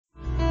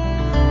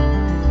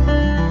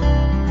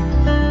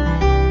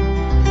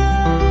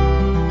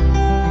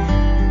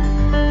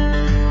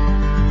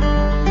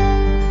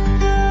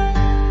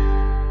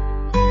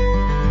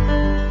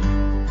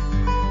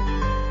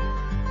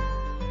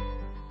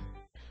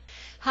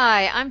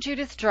Hi, I'm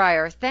Judith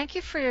Dreyer. Thank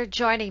you for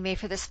joining me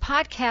for this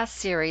podcast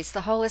series,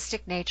 The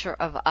Holistic Nature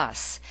of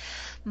Us.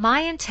 My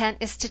intent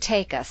is to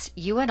take us,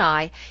 you and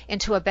I,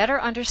 into a better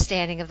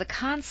understanding of the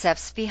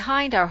concepts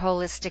behind our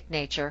holistic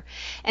nature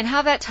and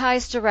how that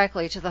ties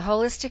directly to the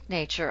holistic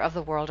nature of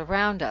the world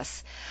around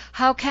us.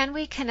 How can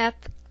we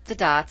connect the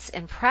dots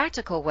in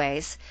practical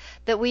ways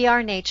that we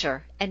are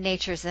nature and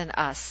nature's in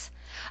us?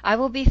 I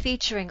will be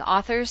featuring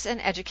authors and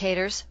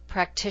educators,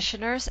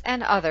 practitioners,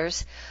 and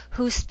others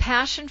whose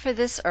passion for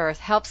this earth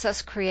helps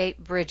us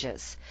create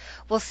bridges.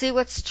 We'll see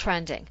what's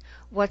trending,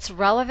 what's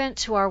relevant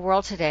to our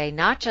world today,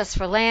 not just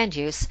for land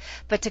use,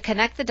 but to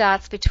connect the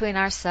dots between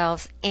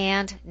ourselves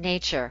and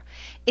nature.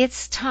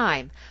 It's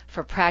time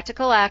for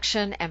practical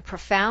action and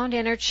profound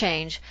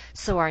interchange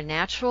so our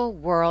natural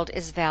world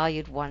is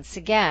valued once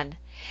again.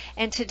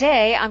 And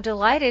today I'm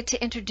delighted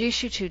to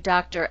introduce you to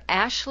Dr.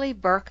 Ashley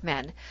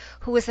Burkman,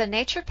 who is a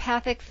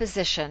naturopathic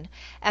physician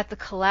at the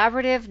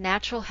Collaborative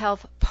Natural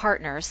Health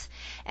Partners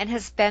and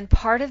has been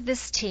part of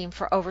this team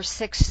for over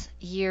 6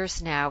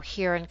 years now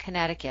here in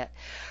Connecticut.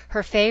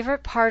 Her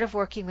favorite part of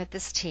working with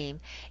this team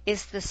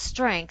is the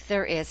strength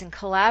there is in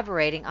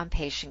collaborating on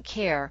patient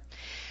care.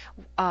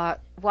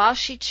 While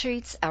she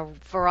treats a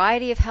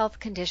variety of health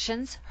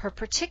conditions, her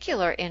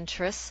particular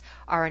interests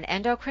are in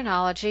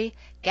endocrinology,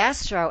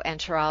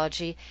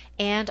 gastroenterology,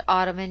 and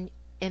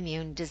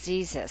autoimmune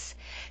diseases.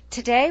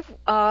 Today,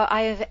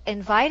 I have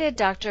invited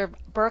Dr.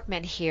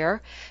 Burkman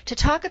here to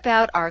talk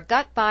about our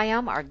gut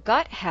biome, our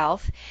gut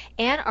health,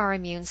 and our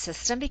immune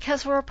system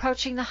because we're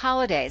approaching the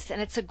holidays,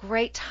 and it's a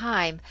great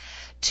time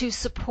to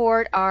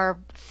support our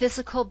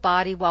physical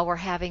body while we're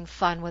having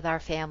fun with our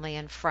family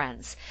and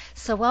friends.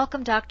 So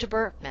welcome, Dr.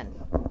 Burkman.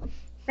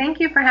 Thank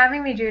you for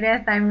having me,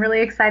 Judith. I'm really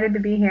excited to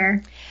be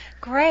here.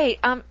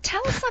 Great.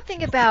 Tell us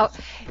something about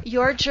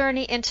your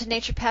journey into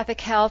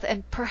naturopathic health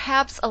and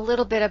perhaps a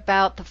little bit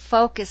about the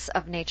focus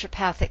of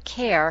naturopathic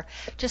care,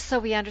 just so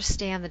we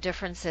understand the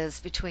differences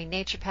between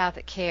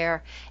naturopathic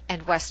care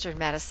and Western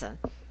medicine.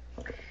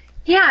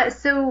 Yeah,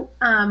 so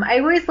I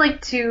always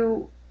like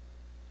to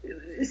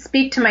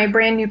speak to my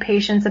brand new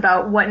patients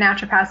about what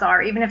naturopaths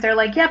are, even if they're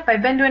like, yep,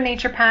 I've been to a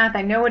naturopath,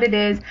 I know what it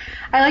is.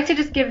 I like to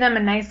just give them a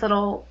nice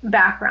little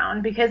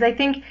background because I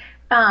think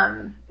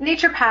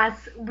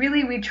naturopaths,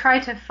 really, we try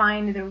to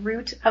find the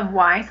root of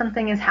why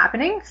something is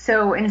happening.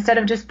 So instead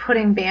of just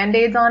putting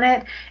Band-Aids on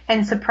it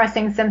and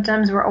suppressing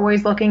symptoms, we're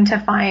always looking to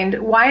find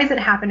why is it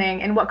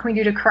happening and what can we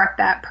do to correct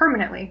that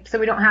permanently so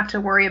we don't have to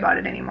worry about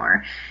it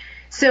anymore.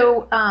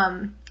 So,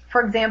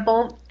 for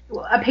example,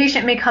 a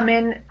patient may come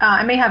in,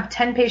 I may have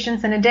 10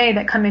 patients in a day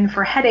that come in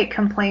for headache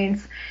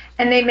complaints,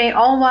 and they may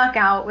all walk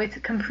out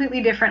with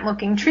completely different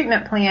looking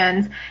treatment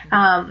plans.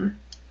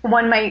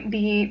 One might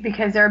be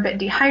because they're a bit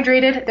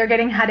dehydrated, they're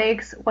getting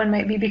headaches. One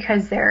might be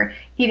because they're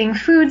eating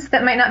foods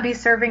that might not be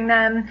serving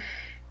them.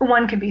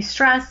 One could be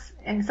stress,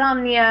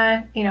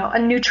 insomnia, a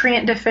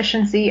nutrient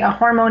deficiency, a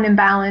hormone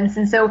imbalance.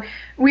 And so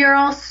we are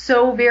all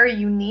so very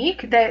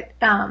unique that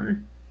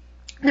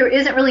there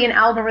isn't really an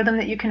algorithm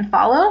that you can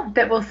follow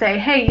that will say,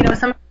 hey,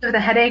 someone with a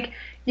headache,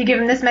 you give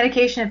them this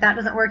medication. If that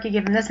doesn't work, you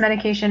give them this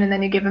medication, and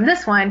then you give them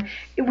this one.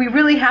 We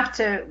really have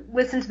to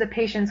listen to the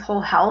patient's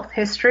whole health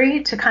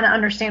history to kind of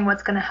understand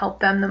what's going to help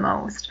them the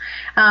most.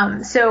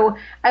 So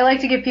I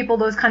like to give people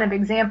those kind of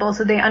examples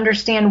so they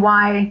understand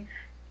why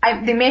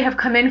they may have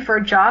come in for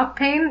jaw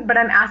pain, but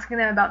I'm asking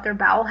them about their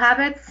bowel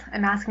habits.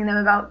 I'm asking them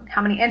about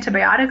how many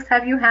antibiotics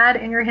have you had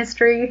in your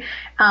history.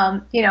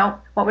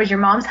 What was your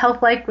mom's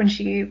health like when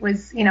she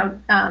was,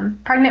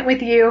 pregnant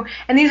with you?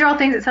 And these are all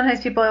things that sometimes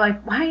people are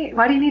like,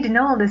 why do you need to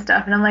know all this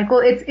stuff? And I'm like,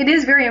 well, it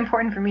is very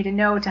important for me to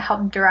know to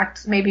help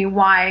direct maybe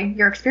why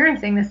you're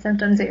experiencing the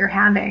symptoms that you're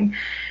having.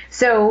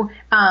 So,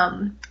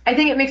 I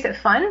think it makes it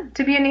fun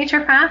to be a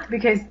naturopath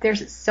because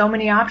there's so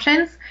many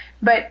options,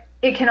 but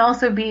it can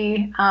also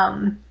be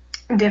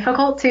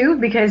difficult too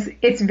because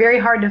it's very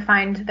hard to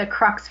find the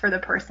crux for the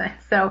person.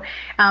 So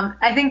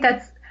I think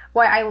that's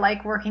why I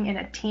like working in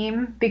a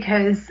team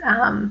because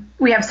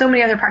we have so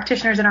many other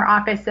practitioners in our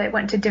office that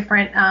went to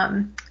different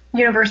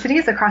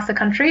universities across the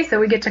country. So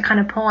we get to kind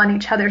of pull on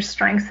each other's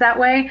strengths that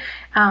way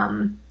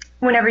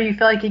whenever you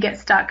feel like you get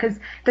stuck. Because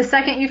the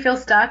second you feel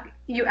stuck,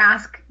 you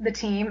ask the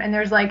team and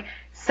there's like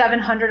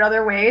 700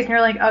 other ways and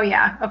you're like, oh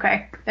yeah,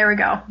 okay, there we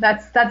go.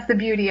 That's the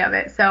beauty of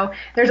it. So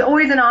there's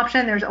always an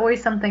option. There's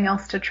always something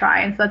else to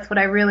try. And so that's what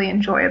I really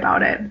enjoy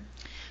about it.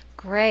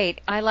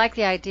 Great. I like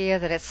the idea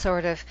that it's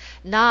sort of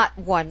not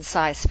one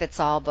size fits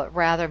all, but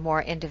rather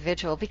more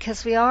individual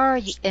because we are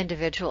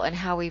individual in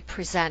how we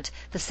present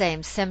the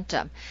same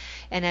symptom.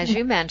 And as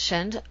you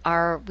mentioned,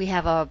 we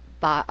have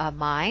a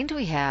mind,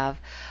 we have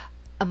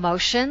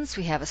emotions,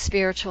 we have a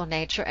spiritual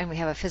nature, and we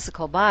have a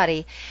physical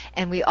body,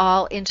 and we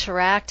all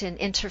interact and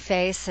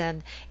interface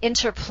and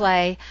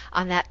interplay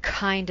on that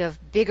kind of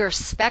bigger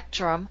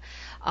spectrum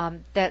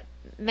that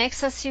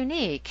makes us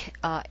unique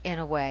in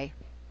a way.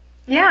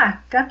 Yeah,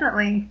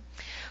 definitely.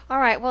 All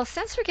right, well,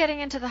 since we're getting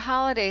into the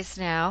holidays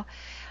now,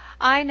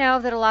 I know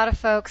that a lot of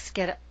folks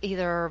get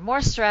either more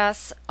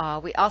stress,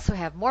 we also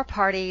have more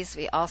parties,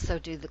 we also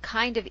do the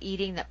kind of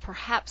eating that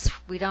perhaps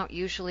we don't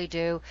usually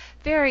do.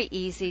 Very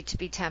easy to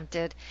be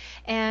tempted.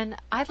 And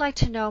I'd like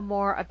to know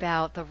more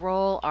about the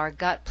role our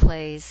gut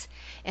plays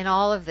in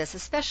all of this,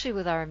 especially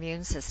with our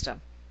immune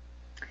system.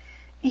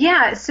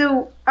 Yeah,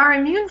 so our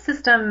immune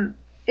system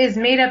is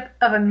made up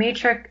of a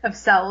matrix of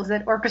cells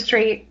that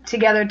orchestrate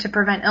together to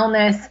prevent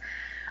illness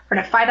or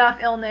to fight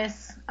off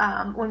illness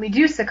when we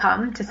do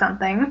succumb to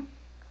something.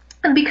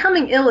 And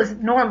becoming ill is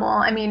normal.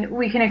 I mean,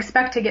 we can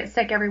expect to get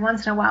sick every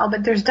once in a while,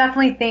 but there's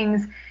definitely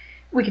things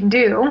we can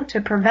do to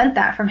prevent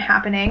that from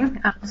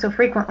happening so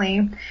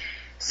frequently.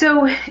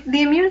 So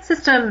the immune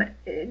system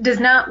does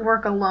not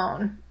work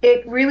alone.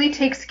 It really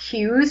takes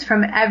cues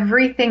from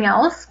everything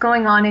else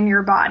going on in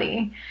your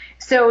body.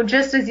 So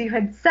just as you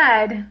had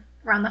said,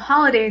 around the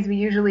holidays, we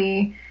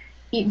usually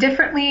eat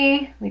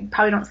differently. We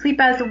probably don't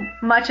sleep as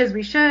much as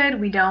we should.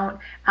 We don't,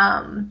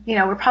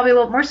 we're probably a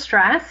little more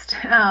stressed,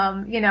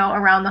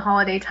 around the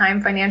holiday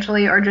time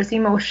financially or just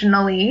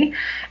emotionally.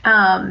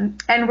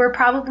 And we're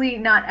probably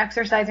not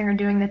exercising or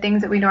doing the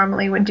things that we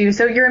normally would do.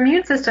 So your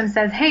immune system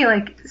says, hey,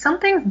 like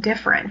something's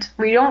different.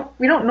 We don't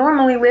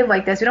normally live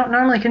like this. We don't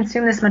normally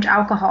consume this much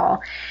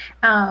alcohol.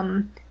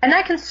 And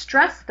that can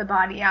stress the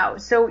body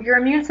out. So your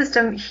immune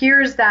system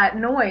hears that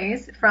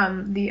noise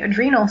from the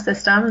adrenal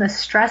system, the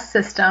stress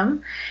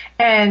system,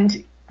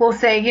 and will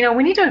say,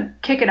 we need to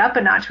kick it up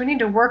a notch. We need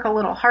to work a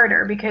little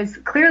harder because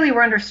clearly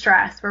we're under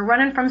stress. We're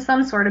running from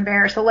some sort of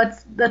bear. So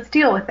let's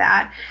deal with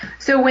that.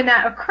 So when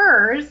that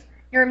occurs,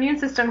 your immune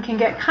system can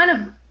get kind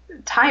of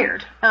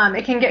tired.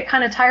 It can get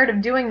kind of tired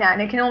of doing that,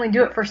 and it can only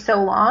do it for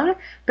so long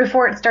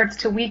before it starts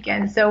to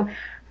weaken. So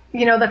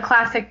the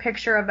classic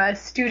picture of a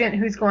student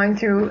who's going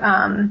through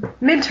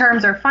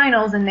midterms or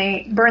finals and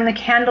they burn the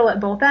candle at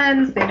both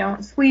ends. They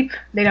don't sleep.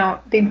 They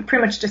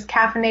pretty much just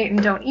caffeinate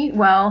and don't eat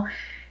well.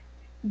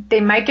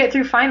 They might get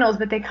through finals,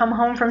 but they come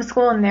home from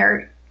school and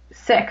they're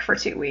sick for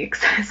 2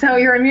 weeks. So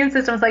your immune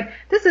system's like,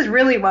 this is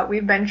really what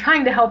we've been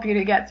trying to help you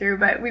to get through,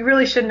 but we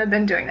really shouldn't have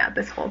been doing that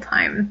this whole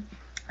time.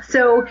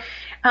 So,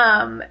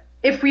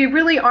 if we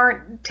really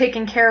aren't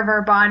taking care of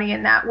our body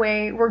in that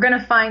way, we're going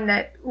to find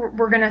that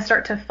we're going to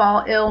start to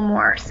fall ill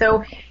more.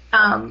 So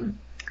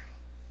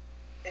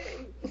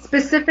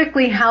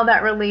specifically how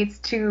that relates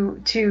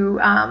to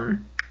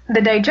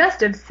the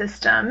digestive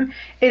system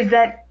is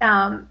that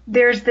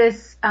there's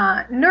this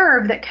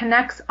nerve that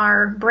connects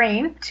our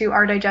brain to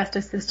our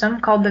digestive system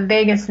called the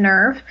vagus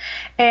nerve.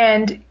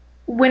 And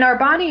when our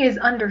body is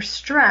under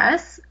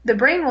stress, the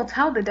brain will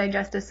tell the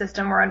digestive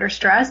system we're under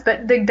stress,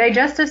 but the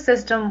digestive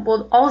system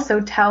will also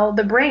tell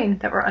the brain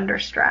that we're under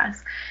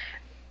stress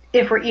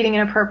if we're eating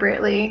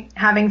inappropriately,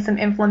 having some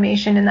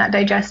inflammation in that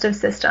digestive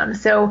system.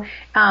 So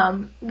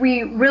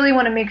we really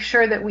want to make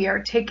sure that we are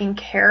taking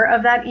care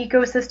of that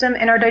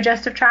ecosystem in our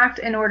digestive tract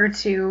in order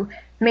to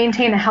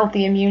maintain a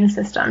healthy immune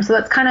system. So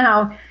that's kind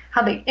of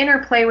how they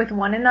interplay with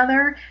one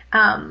another.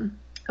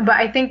 But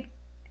I think,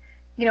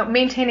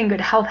 maintaining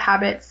good health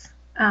habits,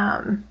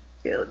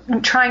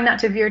 trying not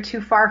to veer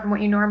too far from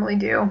what you normally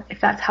do, if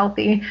that's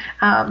healthy,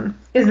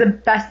 is the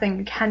best thing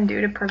you can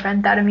do to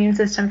prevent that immune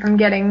system from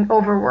getting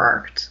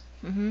overworked.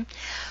 Mm-hmm.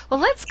 Well,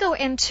 let's go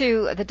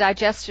into the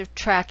digestive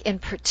tract in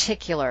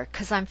particular,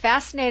 because I'm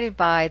fascinated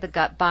by the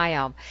gut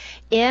biome.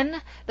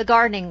 In the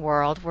gardening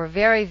world, we're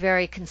very,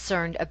 very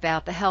concerned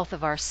about the health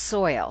of our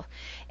soil.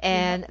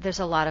 And there's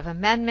a lot of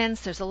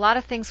amendments. There's a lot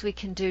of things we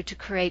can do to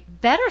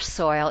create better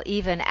soil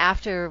even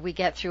after we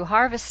get through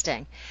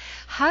harvesting.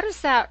 How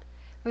does that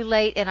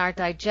relate in our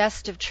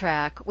digestive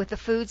tract with the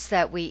foods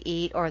that we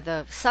eat or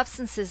the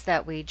substances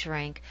that we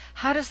drink?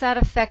 How does that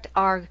affect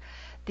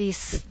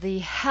the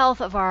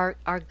health of our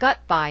gut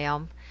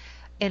biome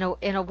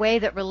in a way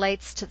that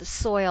relates to the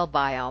soil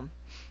biome?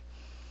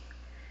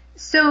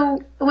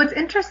 So what's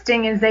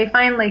interesting is they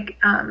find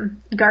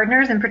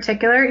gardeners in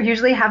particular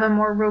usually have a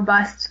more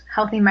robust,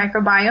 healthy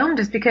microbiome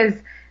just because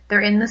they're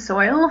in the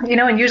soil,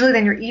 and usually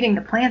then you're eating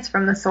the plants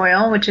from the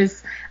soil, which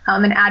is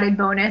an added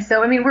bonus.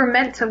 So, we're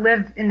meant to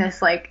live in this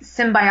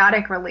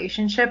symbiotic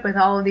relationship with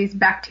all of these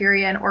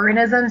bacteria and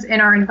organisms in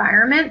our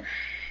environment.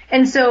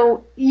 And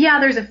so,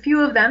 there's a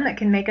few of them that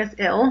can make us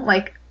ill,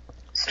 like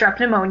strep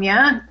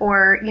pneumonia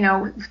or,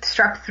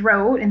 strep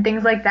throat and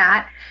things like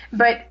that.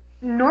 But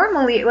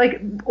normally,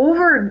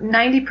 over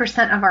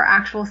 90% of our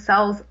actual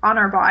cells on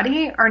our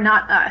body are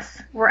not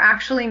us. We're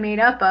actually made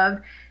up of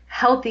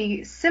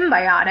healthy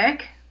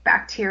symbiotic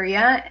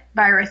bacteria,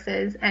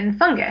 viruses, and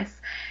fungus.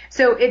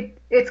 So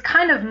it's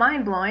kind of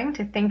mind-blowing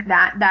to think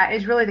that that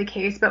is really the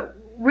case, but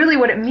really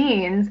what it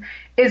means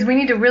is we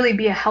need to really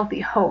be a healthy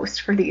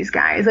host for these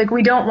guys.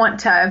 We don't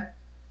want to,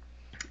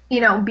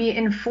 be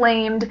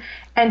inflamed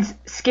and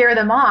scare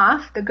them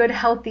off, the good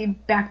healthy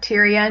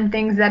bacteria and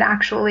things that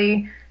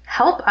actually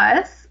help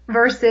us,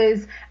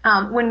 versus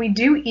when we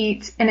do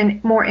eat in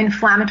a more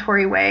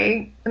inflammatory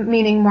way,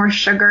 meaning more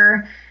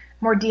sugar,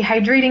 more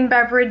dehydrating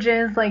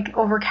beverages like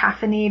over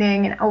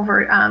caffeinating and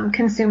over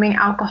consuming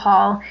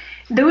alcohol.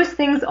 Those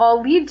things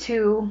all lead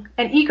to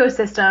an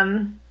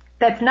ecosystem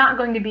that's not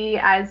going to be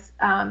as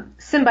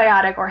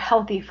symbiotic or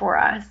healthy for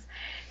us.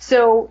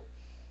 So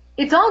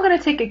it's all going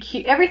to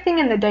take everything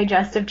in the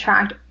digestive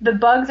tract. The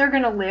bugs are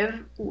going to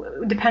live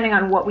depending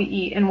on what we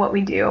eat and what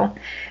we do.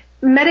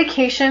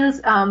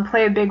 Medications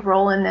play a big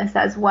role in this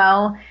as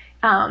well.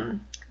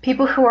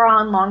 People who are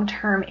on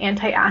long-term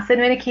anti-acid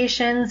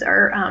medications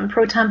or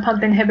proton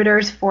pump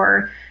inhibitors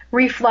for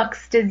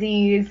reflux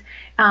disease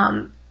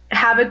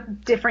have a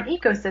different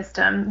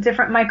ecosystem,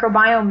 different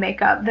microbiome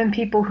makeup than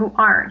people who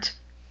aren't.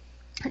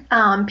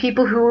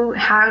 People who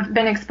have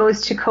been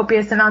exposed to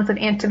copious amounts of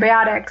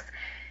antibiotics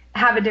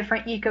have a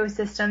different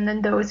ecosystem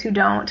than those who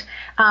don't.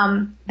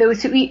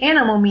 Those who eat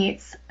animal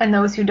meats and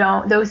those who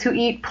don't. Those who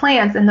eat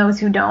plants and those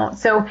who don't.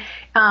 So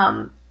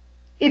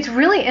it's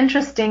really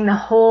interesting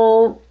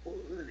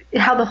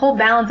how the whole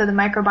balance of the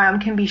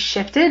microbiome can be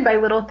shifted by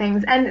little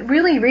things. And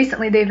really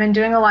recently they've been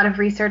doing a lot of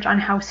research on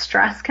how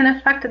stress can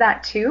affect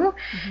that too.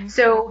 Mm-hmm.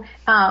 So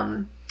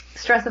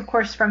stress, of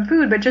course, from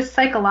food, but just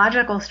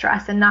psychological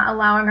stress and not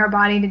allowing our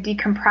body to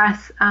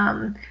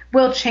decompress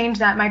will change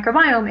that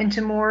microbiome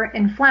into more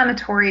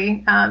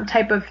inflammatory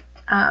type of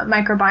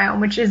microbiome,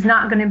 which is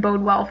not going to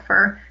bode well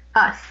for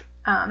us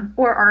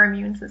or our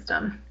immune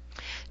system.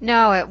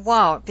 No, it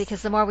won't,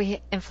 because the more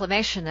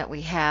inflammation that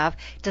we have,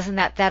 doesn't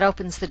that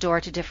opens the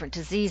door to different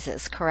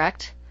diseases,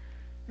 correct?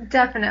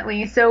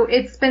 Definitely. So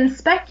it's been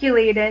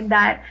speculated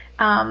that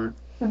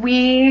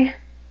we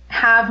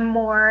have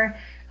more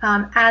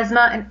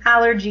asthma and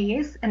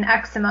allergies and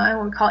eczema,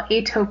 what we call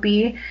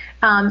atopy,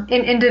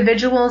 in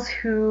individuals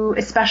who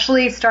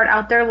especially start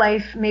out their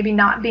life maybe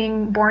not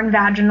being born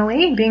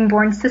vaginally, being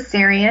born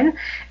cesarean,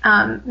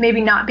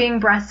 maybe not being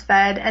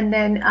breastfed, and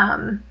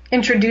then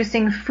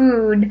introducing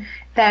food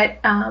that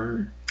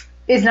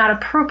is not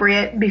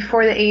appropriate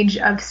before the age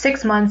of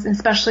 6 months, and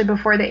especially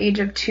before the age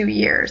of 2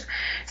 years.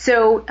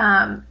 So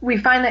we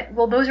find that,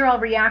 well, those are all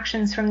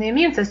reactions from the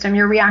immune system.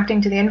 You're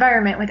reacting to the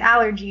environment with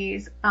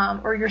allergies,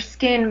 or your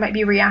skin might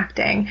be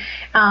reacting.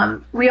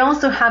 We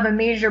also have a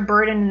major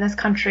burden in this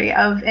country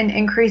of an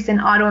increase in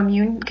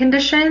autoimmune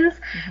conditions,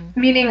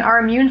 meaning our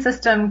immune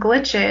system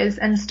glitches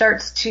and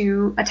starts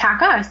to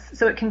attack us.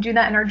 So it can do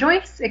that in our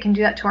joints, it can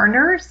do that to our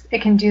nerves,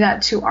 it can do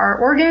that to our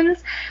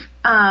organs.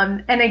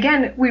 And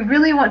again, we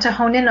really want to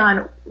hone in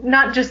on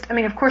not just,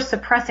 of course,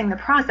 suppressing the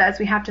process.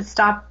 We have to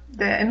stop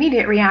the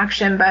immediate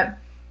reaction, but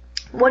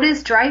what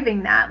is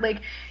driving that?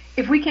 Like,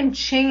 if we can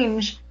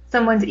change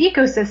someone's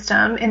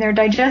ecosystem in their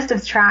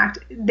digestive tract,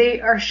 they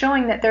are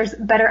showing that there's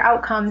better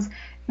outcomes,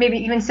 maybe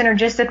even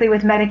synergistically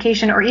with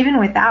medication or even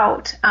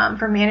without,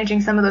 for managing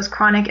some of those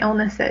chronic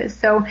illnesses.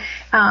 So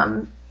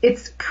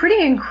it's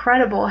pretty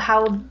incredible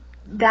how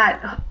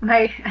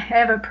I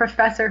have a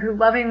professor who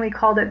lovingly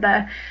called it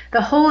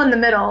the hole in the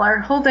middle. Our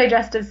whole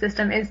digestive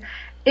system is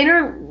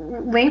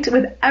interlinked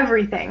with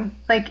everything.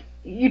 Like,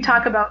 you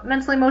talk about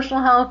mental,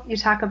 emotional health, you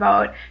talk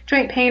about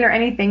joint pain or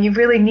anything, you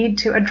really need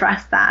to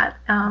address that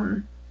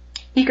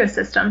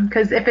ecosystem,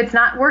 because if it's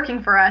not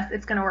working for us,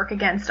 it's going to work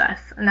against us,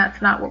 and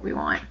that's not what we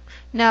want.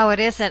 No, it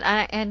isn't.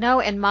 I know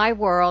in my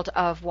world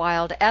of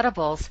wild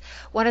edibles,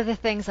 one of the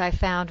things I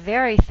found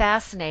very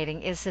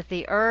fascinating is that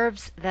the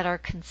herbs that are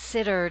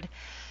considered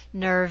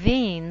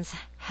nervines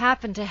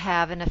happen to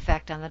have an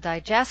effect on the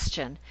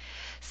digestion.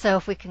 So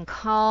if we can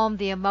calm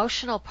the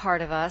emotional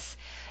part of us,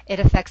 it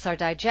affects our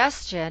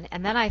digestion.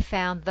 And then I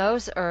found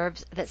those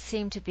herbs that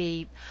seem to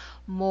be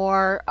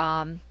more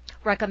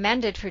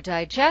recommended for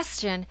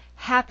digestion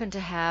happen to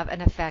have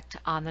an effect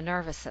on the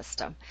nervous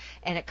system,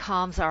 and it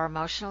calms our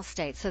emotional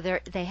state. So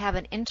they have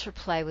an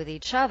interplay with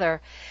each other,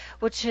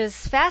 which is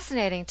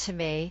fascinating to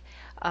me,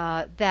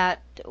 that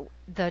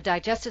the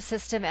digestive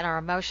system and our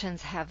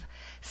emotions have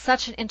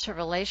such an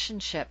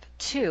interrelationship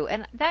too.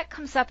 And that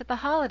comes up at the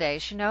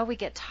holidays. We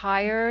get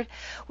tired,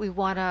 we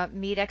want to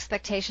meet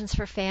expectations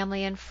for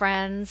family and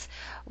friends,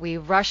 we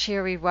rush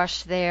here, we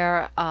rush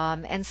there,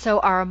 and so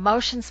our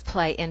emotions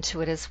play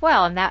into it as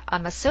well. And that,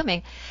 I'm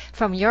assuming,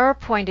 from your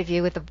point of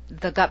view with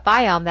the gut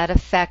biome, that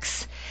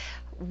affects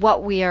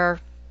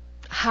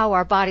how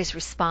our body's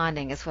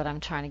responding, is what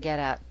I'm trying to get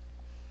at.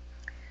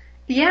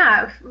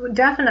 Yeah,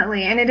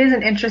 definitely. And it is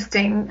an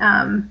interesting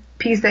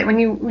piece that when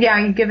you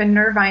give a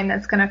nervine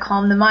that's going to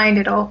calm the mind,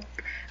 it'll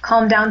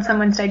calm down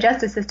someone's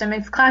digestive system.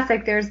 It's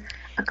classic. There's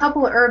a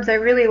couple of herbs I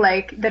really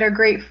like that are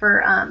great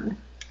for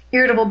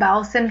irritable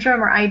bowel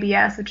syndrome, or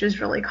IBS, which is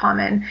really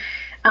common,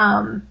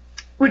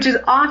 which is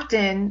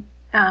often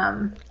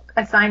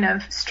a sign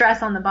of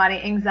stress on the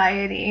body,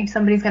 anxiety.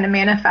 Somebody's going to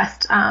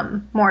manifest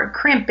more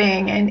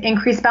cramping and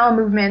increased bowel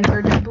movements,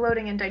 or just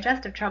bloating and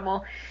digestive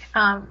trouble.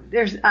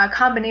 There's a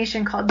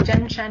combination called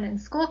gentian and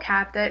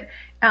skullcap that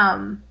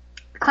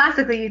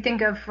classically you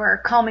think of for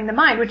calming the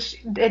mind, which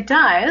it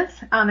does.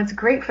 It's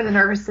great for the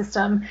nervous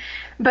system,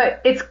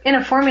 but it's in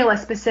a formula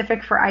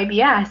specific for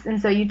IBS.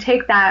 And so you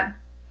take that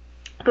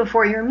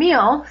before your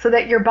meal so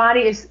that your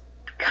body is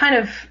kind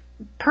of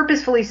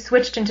purposefully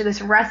switched into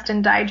this rest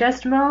and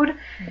digest mode.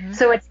 Mm-hmm.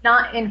 So it's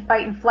not in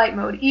fight and flight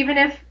mode, even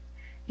if,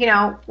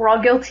 we're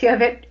all guilty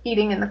of it,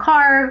 eating in the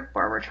car,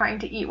 or we're trying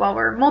to eat while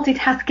we're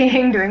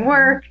multitasking, doing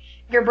work.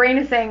 your brain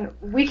is saying,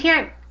 we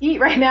can't eat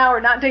right now,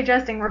 we're not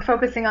digesting, we're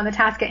focusing on the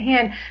task at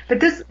hand. But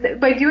this,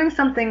 by doing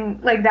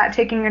something like that,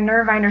 taking a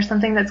Nervine or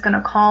something that's going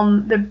to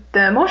calm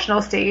the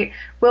emotional state,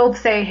 will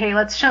say, hey,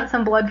 let's shunt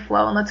some blood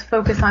flow and let's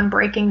focus on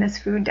breaking this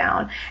food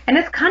down. And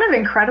it's kind of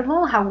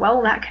incredible how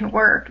well that can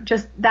work,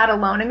 just that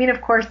alone. I mean,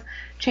 of course,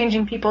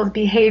 changing people's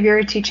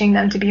behavior, teaching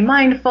them to be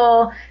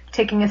mindful,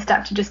 taking a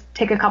step to just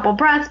take a couple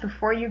breaths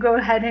before you go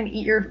ahead and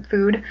eat your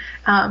food.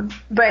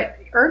 But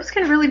herbs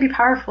can really be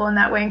powerful in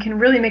that way and can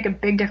really make a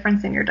big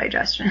difference in your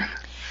digestion.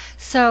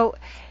 So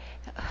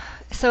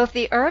if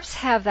the herbs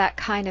have that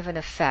kind of an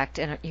effect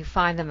and you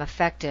find them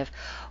effective,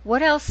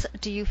 what else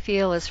do you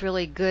feel is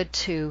really good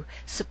to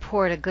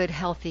support a good,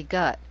 healthy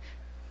gut?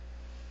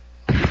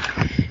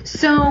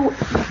 So,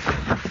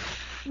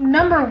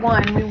 number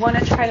one, we want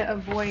to try to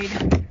avoid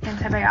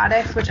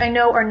antibiotics, which I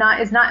know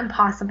is not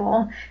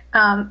impossible,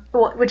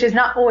 which is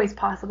not always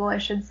possible, I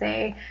should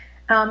say.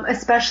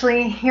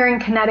 Especially here in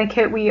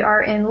Connecticut, we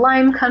are in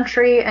Lyme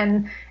country,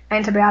 and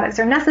antibiotics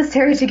are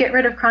necessary to get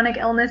rid of chronic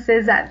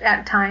illnesses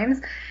at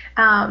times.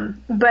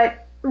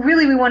 But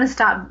really, we want to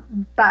stop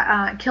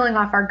killing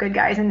off our good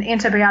guys, and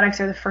antibiotics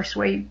are the first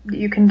way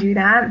you can do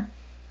that.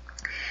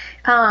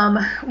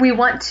 We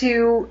want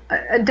to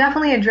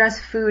definitely address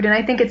food, and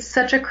I think it's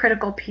such a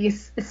critical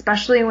piece,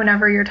 especially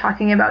whenever you're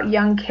talking about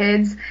young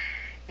kids.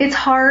 It's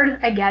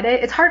hard, I get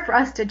it. It's hard for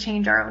us to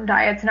change our own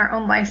diets and our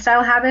own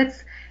lifestyle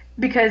habits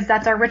because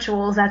that's our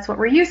rituals, that's what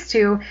we're used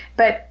to.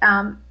 But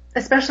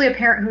especially a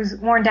parent who's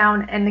worn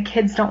down and the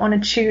kids don't want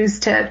to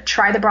choose to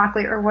try the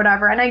broccoli or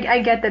whatever, and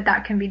I get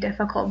that can be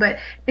difficult, but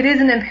it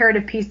is an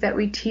imperative piece that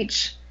we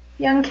teach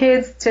young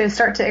kids to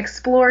start to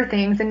explore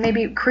things and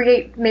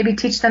maybe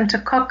teach them to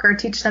cook or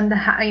teach them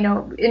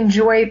to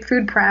enjoy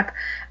food prep,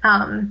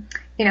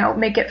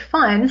 make it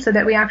fun so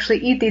that we actually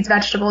eat these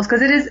vegetables,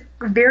 because it is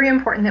very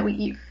important that we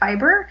eat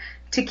fiber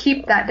to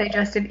keep that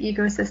digestive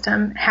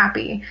ecosystem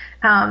happy.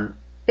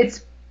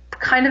 It's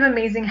kind of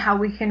amazing how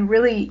we can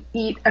really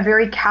eat a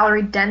very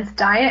calorie dense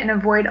diet and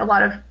avoid a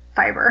lot of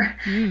fiber.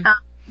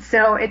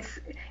 So it's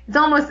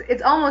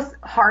almost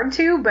hard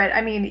to, but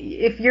I mean,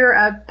 if you're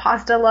a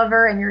pasta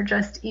lover and you're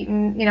just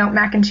eating,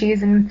 mac and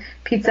cheese and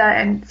pizza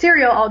and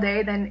cereal all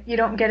day, then you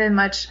don't get as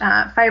much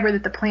fiber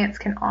that the plants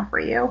can offer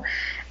you.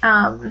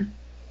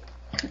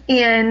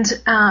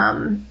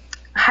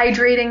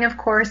 Hydrating, of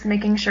course,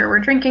 making sure we're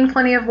drinking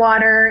plenty of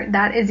water.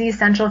 That is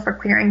essential for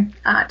clearing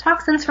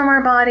toxins from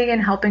our body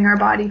and helping our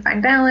body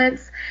find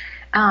balance.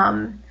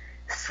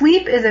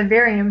 Sleep is a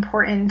very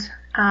important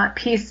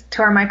piece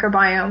to our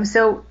microbiome.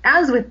 So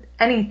as with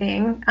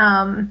anything,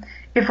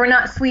 if we're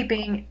not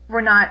sleeping,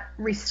 we're not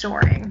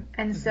restoring.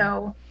 And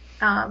so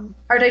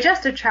our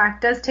digestive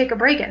tract does take a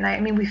break at night.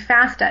 I mean, we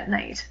fast at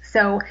night.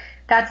 So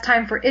that's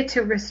time for it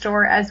to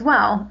restore as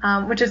well,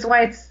 which is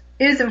why it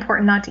is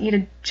important not to eat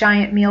a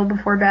giant meal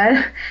before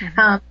bed,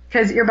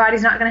 because your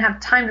body's not going to have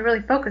time to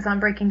really focus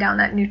on breaking down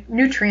that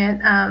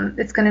nutrient.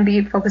 It's going to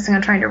be focusing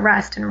on trying to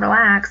rest and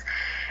relax.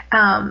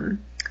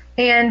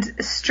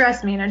 And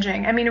stress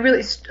managing. I mean,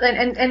 really,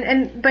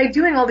 and by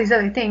doing all these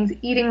other things,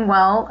 eating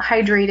well,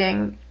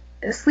 hydrating,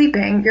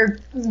 sleeping, you're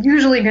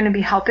usually going to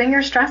be helping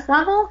your stress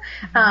level.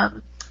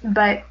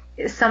 But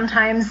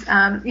sometimes,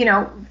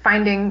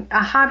 finding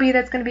a hobby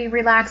that's going to be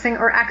relaxing,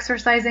 or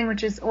exercising,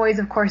 which is always,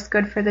 of course,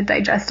 good for the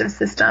digestive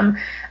system,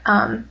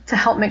 to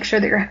help make sure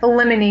that you're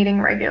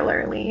eliminating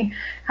regularly.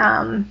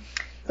 So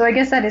I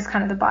guess that is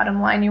kind of the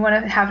bottom line. You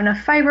want to have enough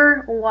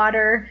fiber,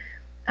 water,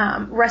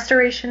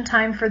 restoration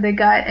time for the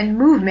gut, and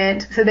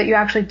movement, so that you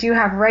actually do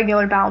have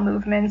regular bowel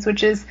movements,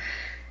 which is,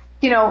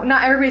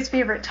 not everybody's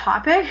favorite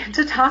topic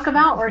to talk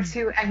about or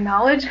to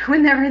acknowledge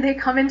whenever they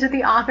come into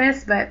the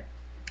office, but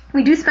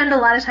we do spend a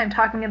lot of time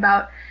talking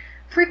about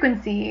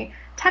frequency,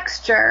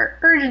 texture,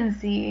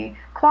 urgency,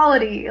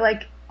 quality.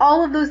 Like,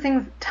 all of those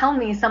things tell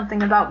me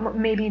something about what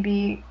may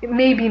be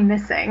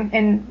missing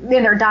in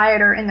their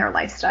diet or in their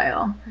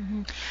lifestyle.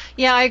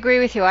 Yeah, I agree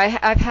with you.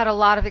 I've had a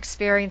lot of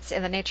experience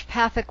in the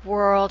naturopathic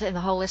world, in the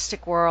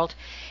holistic world,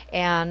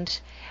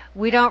 and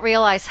we don't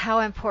realize how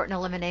important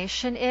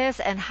elimination is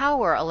and how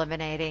we're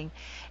eliminating.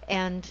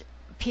 And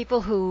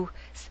people who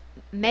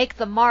make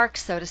the mark,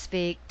 so to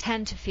speak,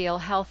 tend to feel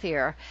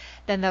healthier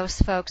than those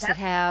folks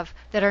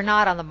that are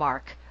not on the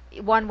mark,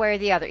 one way or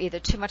the other, either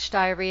too much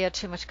diarrhea,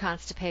 too much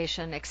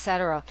constipation,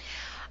 etc.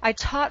 I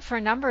taught for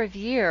a number of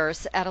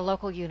years at a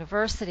local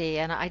university,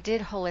 and I did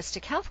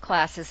holistic health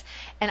classes,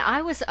 and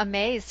I was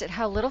amazed at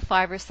how little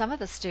fiber some of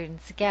the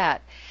students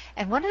get.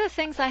 And one of the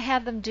things I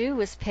had them do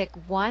was pick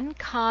one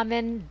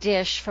common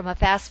dish from a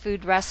fast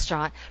food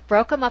restaurant,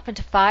 broke them up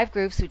into 5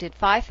 groups. We did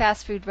 5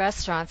 fast food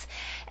restaurants,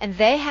 and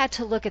they had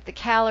to look at the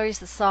calories,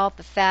 the salt,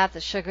 the fat,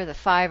 the sugar, the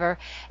fiber,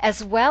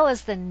 as well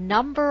as the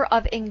number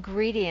of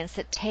ingredients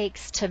it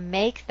takes to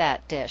make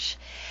that dish.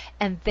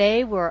 And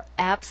they were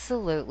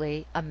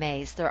absolutely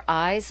amazed. Their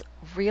eyes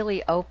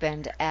really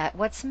opened at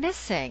what's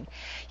missing.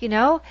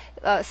 Some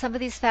of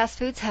these fast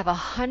foods have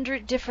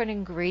 100 different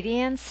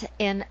ingredients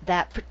in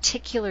that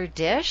particular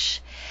dish,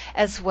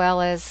 as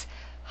well as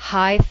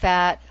high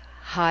fat,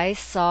 high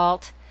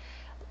salt,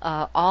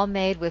 all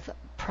made with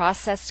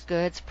processed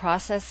goods,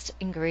 processed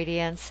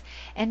ingredients,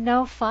 and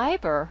no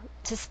fiber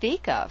to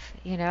speak of.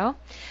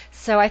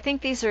 So I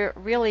think these are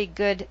really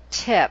good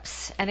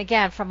tips. And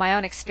again, from my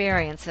own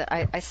experience,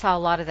 I saw a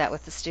lot of that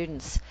with the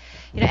students.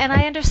 And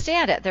I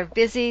understand it. They're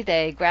busy,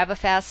 they grab a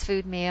fast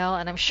food meal,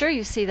 and I'm sure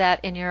you see that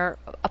in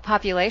a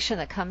population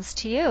that comes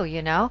to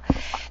you.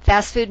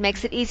 Fast food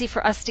makes it easy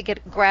for us to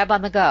grab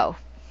on the go.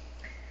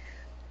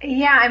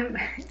 Yeah,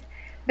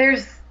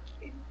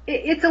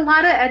 it's a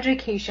lot of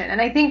education, and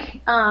I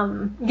think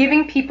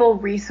giving people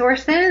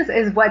resources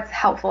is what's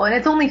helpful, and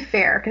it's only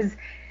fair because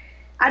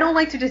I don't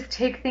like to just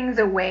take things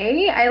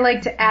away. I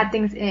like to add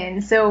things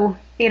in. So,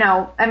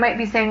 I might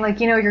be saying like,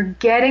 you're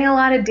getting a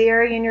lot of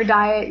dairy in your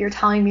diet. You're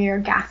telling me you're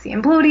gassy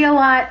and bloaty a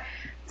lot.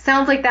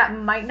 Sounds like that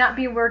might not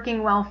be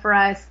working well for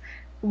us.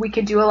 We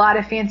could do a lot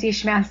of fancy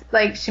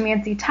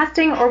schmancy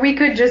testing, or we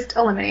could just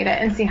eliminate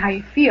it and see how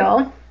you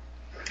feel.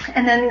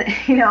 And then,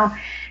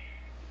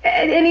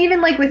 and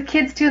even like with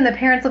kids too, and the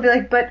parents will be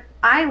like, but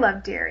I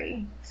love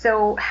dairy.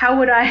 So how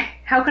could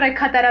I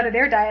cut that out of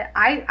their diet?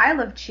 I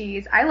love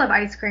cheese. I love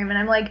ice cream. And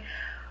I'm like,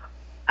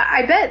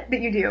 I bet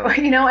that you do,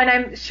 and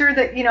I'm sure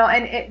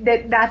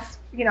that, that's,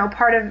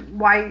 part of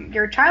why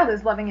your child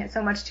is loving it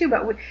so much too.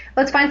 But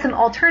let's find some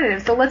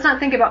alternatives. So let's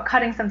not think about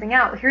cutting something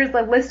out. Here's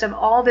the list of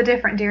all the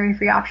different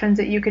dairy-free options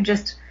that you could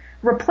just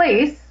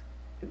replace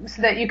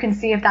so that you can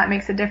see if that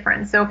makes a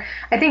difference. So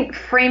I think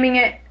framing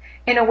it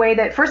in a way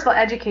that, first of all,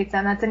 educates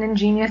them. That's an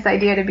ingenious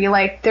idea to be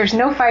like, there's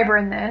no fiber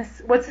in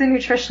this. What's the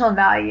nutritional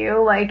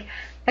value?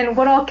 And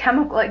what all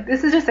chemical,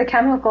 this is just a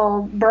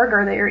chemical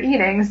burger that you're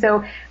eating.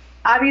 So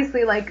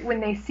obviously, when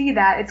they see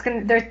that,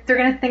 they're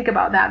going to think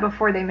about that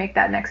before they make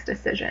that next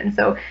decision.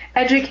 So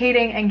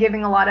educating and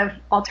giving a lot of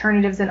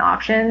alternatives and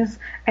options,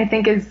 I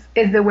think is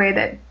the way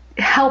that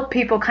help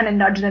people kind of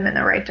nudge them in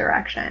the right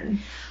direction.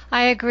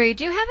 I agree.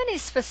 Do you have any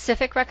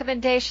specific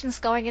recommendations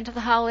going into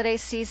the holiday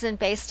season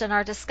based on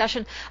our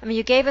discussion? I mean,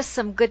 you gave us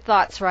some good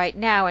thoughts right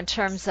now in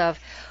terms of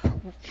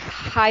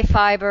high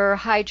fiber,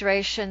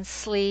 hydration,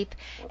 sleep,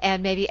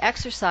 and maybe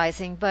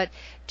exercising, but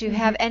do you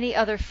have any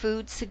other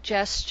food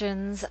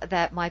suggestions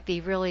that might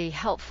be really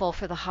helpful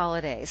for the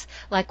holidays?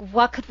 Like,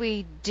 what could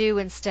we do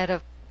instead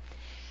of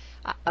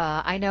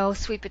I know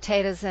sweet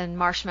potatoes and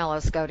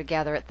marshmallows go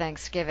together at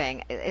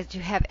Thanksgiving. Do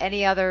you have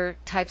any other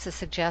types of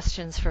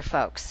suggestions for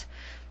folks?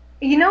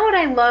 You know what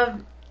I love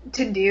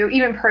to do,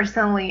 even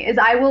personally, is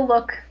I will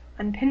look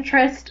on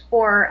Pinterest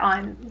or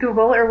on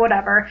Google or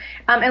whatever,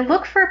 and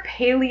look for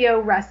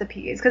paleo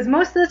recipes. Because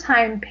most of the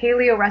time,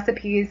 paleo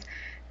recipes,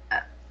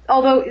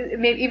 although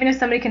even if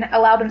somebody can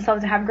allow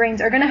themselves to have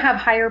grains, are going to have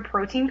higher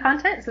protein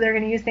content. So they're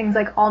going to use things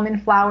like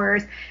almond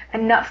flours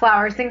and nut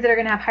flours, things that are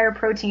going to have higher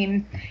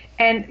protein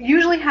and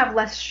usually have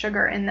less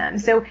sugar in them.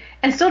 So,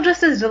 and still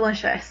just as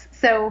delicious.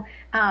 So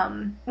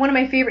one of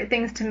my favorite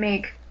things to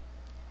make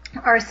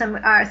are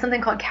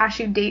something called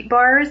cashew date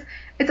bars.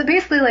 It's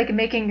basically like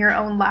making your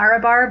own Lara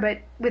bar, but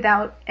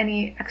without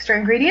any extra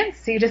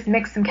ingredients. So you just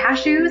mix some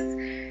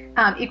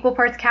cashews, equal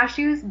parts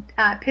cashews,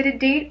 pitted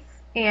dates,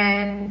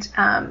 and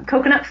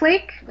coconut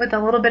flake with a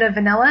little bit of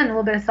vanilla and a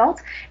little bit of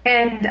salt,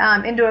 and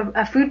into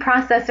a food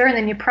processor, and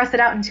then you press it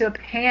out into a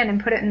pan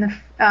and put it in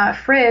the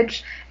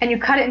fridge, and you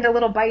cut it into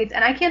little bites.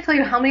 And I can't tell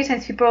you how many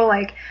times people are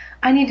like,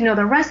 I need to know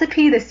the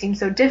recipe. This seems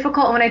so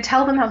difficult. And when I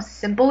tell them how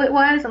simple it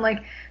was, I'm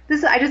like,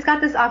 I just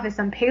got this off of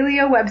some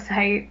paleo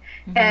website,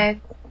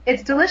 and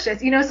it's delicious.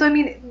 So I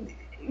mean,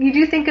 you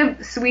do think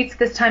of sweets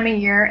this time of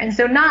year, and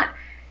so not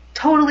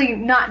totally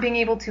not being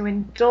able to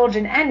indulge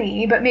in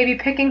any, but maybe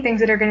picking things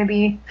that are going to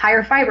be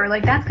higher fiber.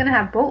 Like that's going to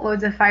have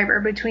boatloads of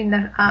fiber between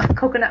the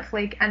coconut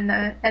flake and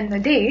the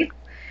dates,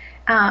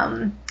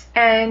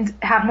 and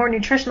have more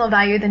nutritional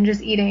value than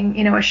just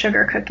eating, a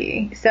sugar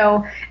cookie.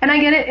 So, and I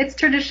get it, it's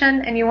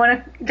tradition and you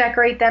want to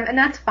decorate them, and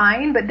that's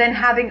fine, but then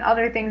having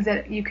other things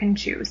that you can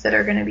choose that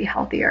are going to be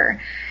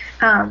healthier.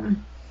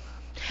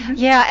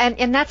 Yeah,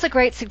 and that's a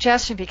great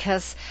suggestion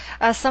because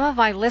some of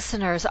my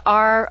listeners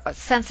are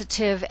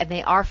sensitive and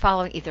they are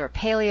following either a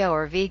paleo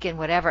or vegan,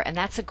 whatever, and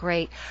that's a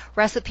great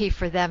recipe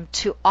for them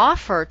to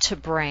offer to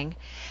bring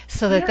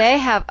so that they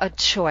have a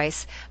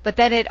choice, but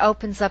then it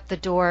opens up the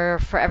door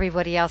for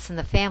everybody else in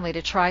the family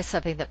to try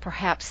something that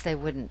perhaps they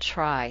wouldn't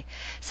try.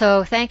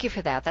 So thank you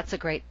for that. That's a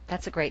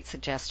great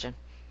suggestion.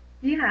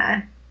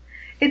 Yeah.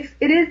 It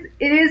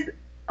is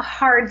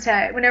hard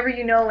to, whenever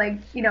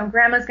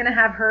grandma's going to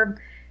have her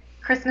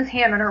Christmas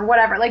ham or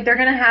whatever, they're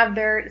going to have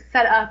their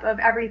setup of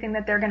everything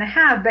that they're going to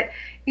have, but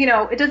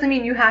it doesn't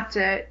mean you have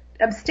to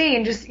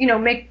abstain. Just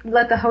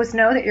let the host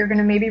know that you're going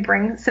to maybe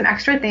bring some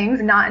extra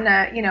things, not in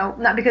a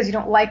not because you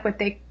don't like what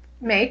they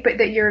make, but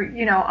that you're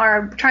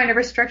are trying to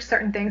restrict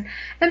certain things.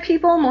 And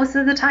people most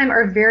of the time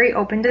are very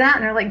open to that,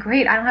 and they're like,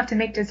 great, I don't have to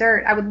make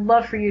dessert, I would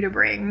love for you to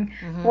bring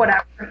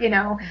whatever.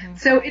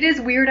 So it is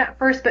weird at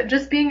first, but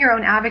just being your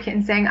own advocate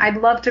and saying, I'd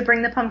love to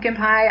bring the pumpkin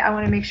pie, I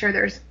want to make sure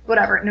there's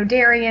whatever, no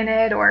dairy in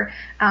it, or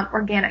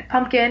organic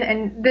pumpkin,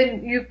 and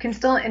then you can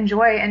still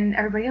enjoy, and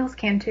everybody else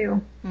can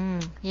too.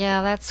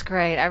 Yeah, that's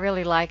great. I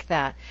really like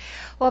that.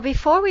 Well,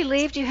 before we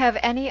leave, do you have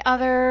any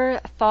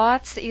other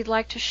thoughts that you'd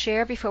like to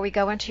share before we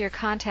go into your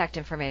contact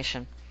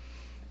information?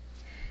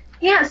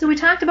 Yeah, so we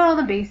talked about all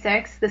the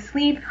basics, the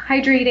sleep,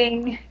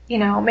 hydrating,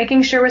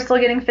 making sure we're still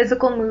getting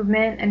physical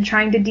movement and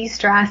trying to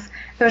de-stress.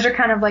 Those are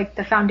kind of like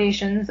the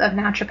foundations of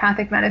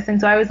naturopathic medicine.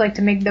 So I always like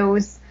to make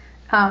those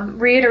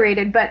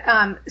reiterated. But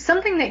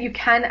something that you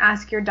can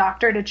ask your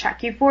doctor to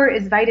check you for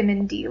is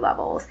vitamin D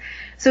levels.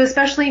 So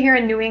especially here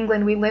in New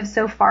England, we live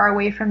so far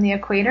away from the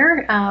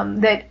equator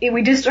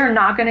we just are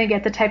not going to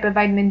get the type of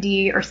vitamin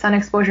D or sun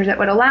exposure that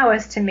would allow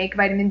us to make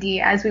vitamin D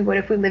as we would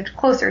if we lived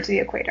closer to the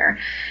equator.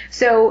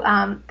 So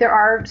there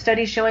are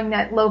studies showing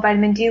that low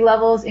vitamin D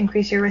levels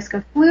increase your risk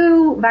of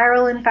flu,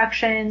 viral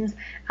infections,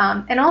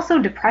 and also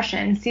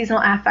depression,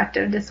 seasonal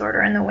affective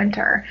disorder in the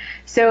winter.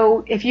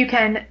 So if you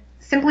can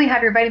simply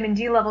have your vitamin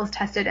D levels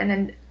tested and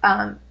then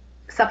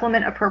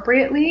supplement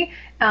appropriately,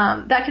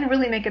 that can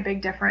really make a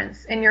big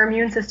difference in your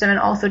immune system and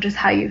also just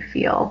how you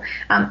feel.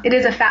 It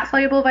is a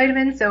fat-soluble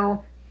vitamin,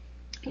 so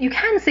you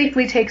can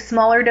safely take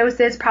smaller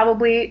doses,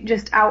 probably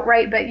just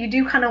outright, but you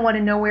do kind of want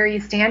to know where you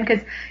stand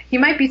because you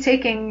might be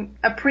taking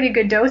a pretty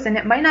good dose and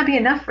it might not be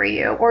enough for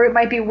you, or it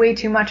might be way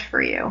too much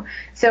for you.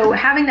 So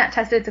having that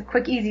tested, it's a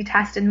quick, easy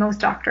test, and most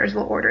doctors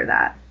will order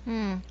that.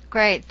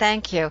 Great,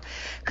 thank you.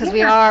 Because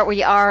we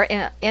are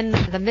in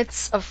the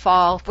midst of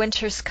fall.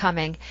 Winter's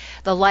coming.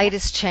 The light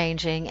is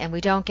changing, and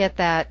we don't get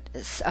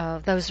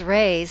those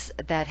rays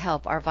that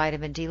help our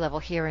vitamin D level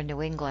here in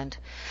New England.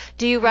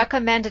 Do you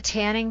recommend a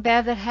tanning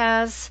bed that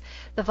has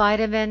the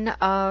vitamin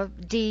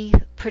D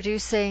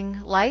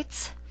producing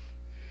lights?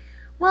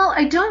 Well,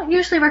 I don't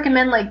usually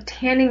recommend like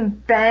tanning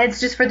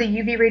beds just for the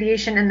UV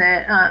radiation and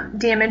the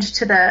damage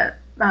to the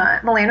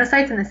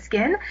melanocytes in the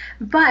skin,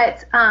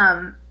 but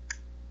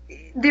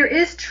there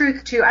is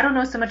truth to, I don't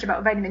know so much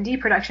about vitamin D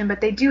production, but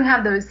they do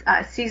have those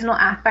seasonal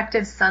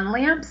affective sun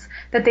lamps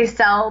that they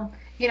sell.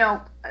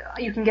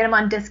 You can get them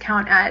on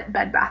discount at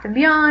Bed Bath &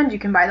 Beyond. You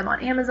can buy them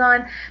on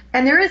Amazon.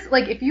 And there is,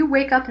 like, if you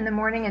wake up in the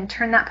morning and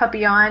turn that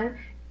puppy on,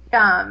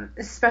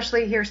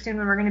 especially here soon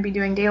when we're going to be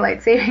doing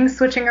daylight savings,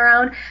 switching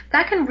around,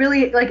 that can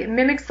really, like, it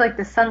mimics, like,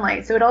 the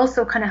sunlight. So it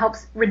also kind of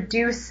helps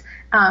reduce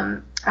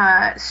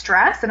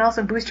stress and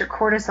also boost your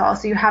cortisol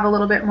so you have a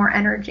little bit more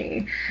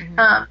energy.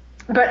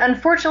 But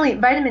unfortunately,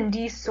 vitamin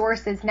D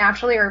sources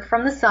naturally are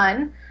from the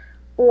sun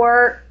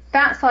or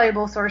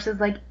fat-soluble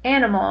sources like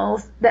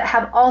animals that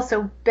have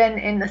also been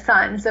in the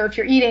sun. So if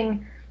you're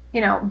eating,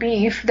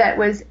 beef that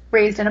was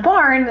raised in a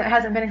barn that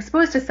hasn't been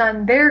exposed to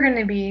sun, they're going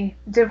to be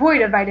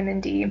devoid of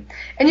vitamin D.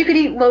 And you could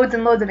eat loads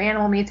and loads of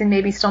animal meats and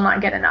maybe still not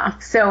get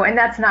enough. So, and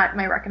that's not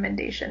my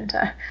recommendation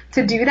to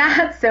do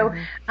that. So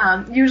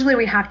usually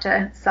we have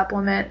to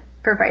supplement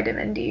for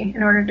vitamin D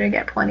in order to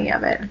get plenty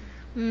of it.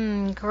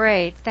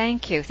 Great.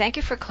 Thank you. Thank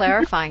you for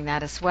clarifying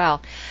that as well.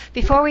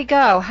 Before we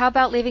go, how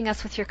about leaving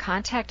us with your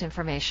contact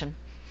information?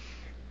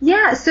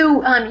 Yeah,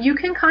 so you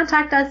can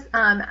contact us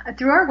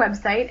through our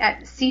website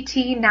at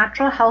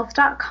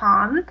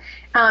ctnaturalhealth.com.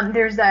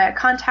 There's a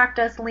contact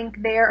us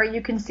link there, or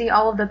you can see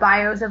all of the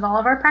bios of all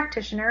of our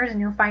practitioners, and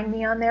you'll find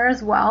me on there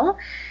as well.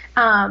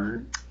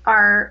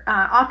 Our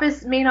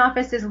main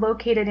office is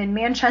located in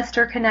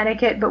Manchester,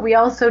 Connecticut, but we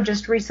also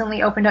just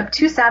recently opened up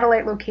 2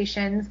 satellite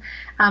locations,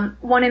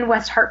 one in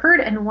West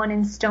Hartford and one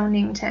in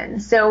Stonington.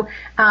 So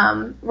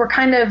we're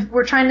trying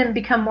to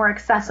become more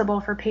accessible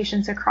for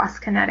patients across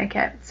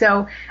Connecticut.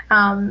 So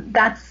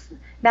that's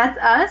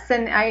us,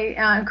 and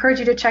I encourage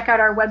you to check out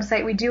our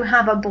website. We do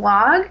have a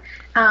blog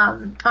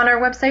on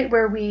our website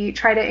where we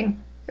try to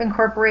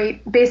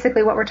incorporate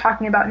basically what we're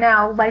talking about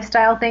now,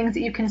 lifestyle things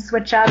that you can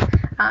switch up,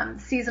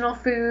 seasonal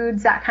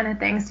foods, that kind of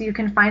thing, so you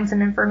can find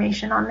some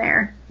information on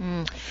there.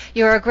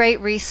 You're a great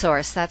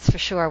resource, that's for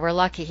sure. We're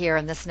lucky here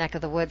in this neck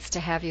of the woods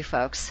to have you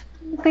folks.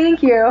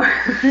 Thank you.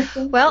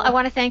 Well, I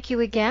want to thank you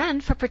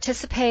again for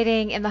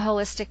participating in the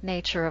holistic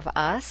nature of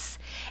us.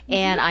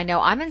 And I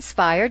know I'm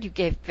inspired. You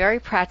gave very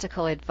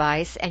practical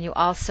advice, and you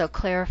also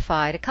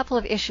clarified a couple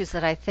of issues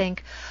that I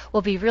think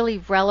will be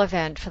really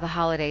relevant for the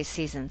holiday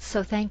season.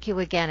 So thank you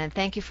again, and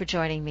thank you for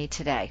joining me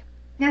today.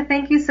 Yeah,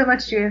 thank you so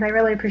much, Judith. I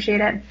really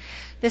appreciate it.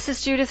 This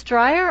is Judith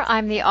Dreyer.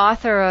 I'm the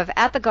author of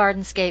At the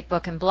Garden's Gate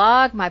book and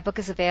blog. My book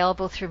is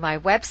available through my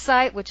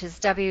website, which is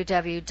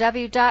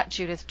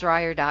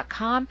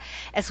www.judithdreyer.com,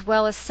 as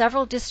well as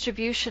several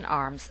distribution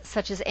arms,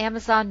 such as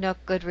Amazon,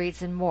 Nook,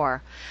 Goodreads, and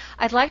more.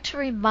 I'd like to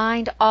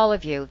remind all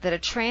of you that a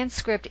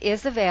transcript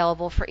is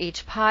available for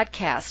each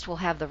podcast. We'll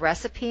have the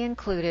recipe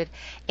included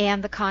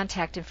and the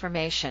contact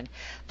information.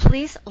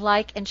 Please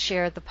like and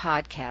share the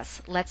podcast.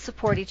 Let's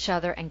support each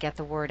other and get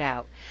the word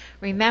out.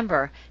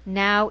 Remember,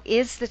 now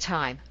is the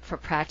time for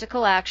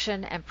practical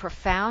action and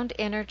profound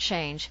inner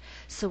change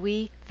so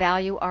we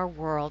value our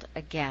world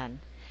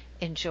again.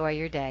 Enjoy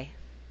your day.